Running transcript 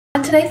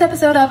today's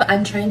episode of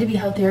I'm trying to be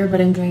healthier,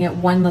 but I'm doing it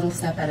one little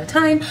step at a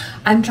time.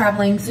 I'm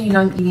traveling, so you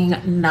know I'm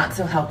eating not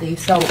so healthy.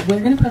 So we're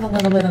gonna put a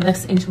little bit of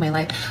this into my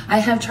life. I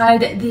have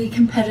tried the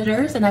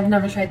competitors and I've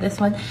never tried this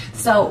one.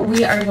 So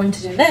we are going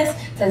to do this.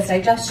 It says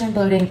digestion,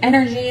 bloating,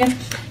 energy,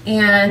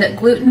 and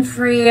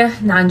gluten-free,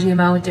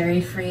 non-GMO,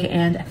 dairy-free,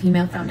 and a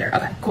female founder.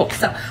 Okay, cool.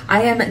 So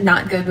I am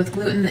not good with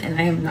gluten and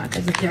I am not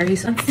good with dairy.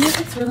 So let's see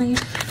if it's really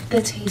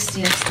the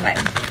tastiest way.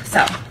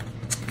 So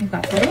we've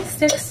got little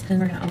sticks and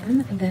we're gonna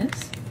open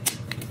this.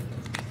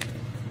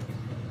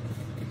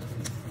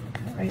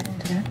 Right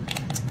into there.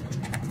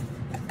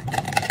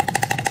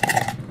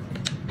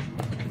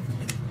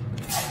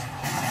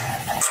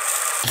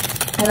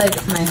 I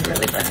like mine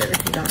really blended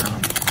if you don't know.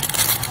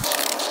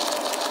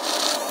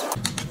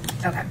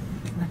 Okay,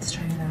 let's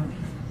try it out.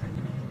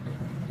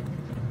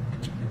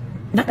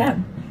 Not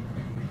bad.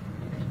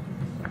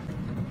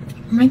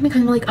 Reminds me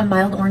kind of like a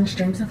mild orange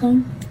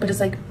dreamsicle, but it's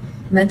like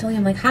mentally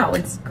I'm like, how?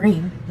 It's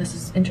green. This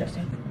is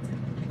interesting.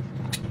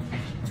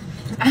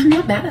 I'm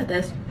not bad at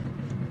this.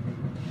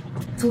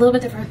 It's a little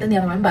bit different than the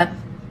other one, but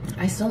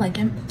I still like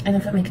it. And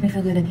if it makes me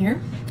feel good in here,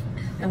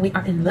 and we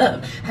are in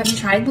love. Have you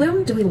tried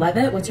Bloom? Do we love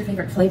it? What's your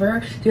favorite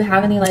flavor? Do you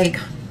have any like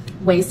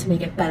ways to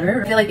make it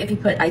better? I feel like if you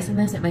put ice in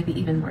this, it might be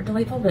even more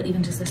delightful, but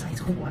even just this ice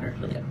cold water is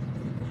really good.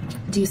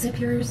 Do you sip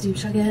yours? Do you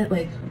chug it?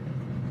 Like,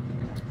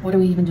 what are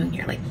we even doing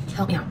here? Like,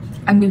 help me out.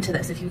 I'm new to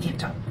this if you can't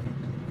tell.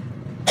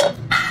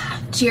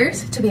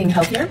 Cheers to being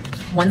healthier,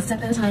 one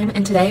step at a time.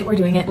 And today we're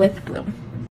doing it with Bloom.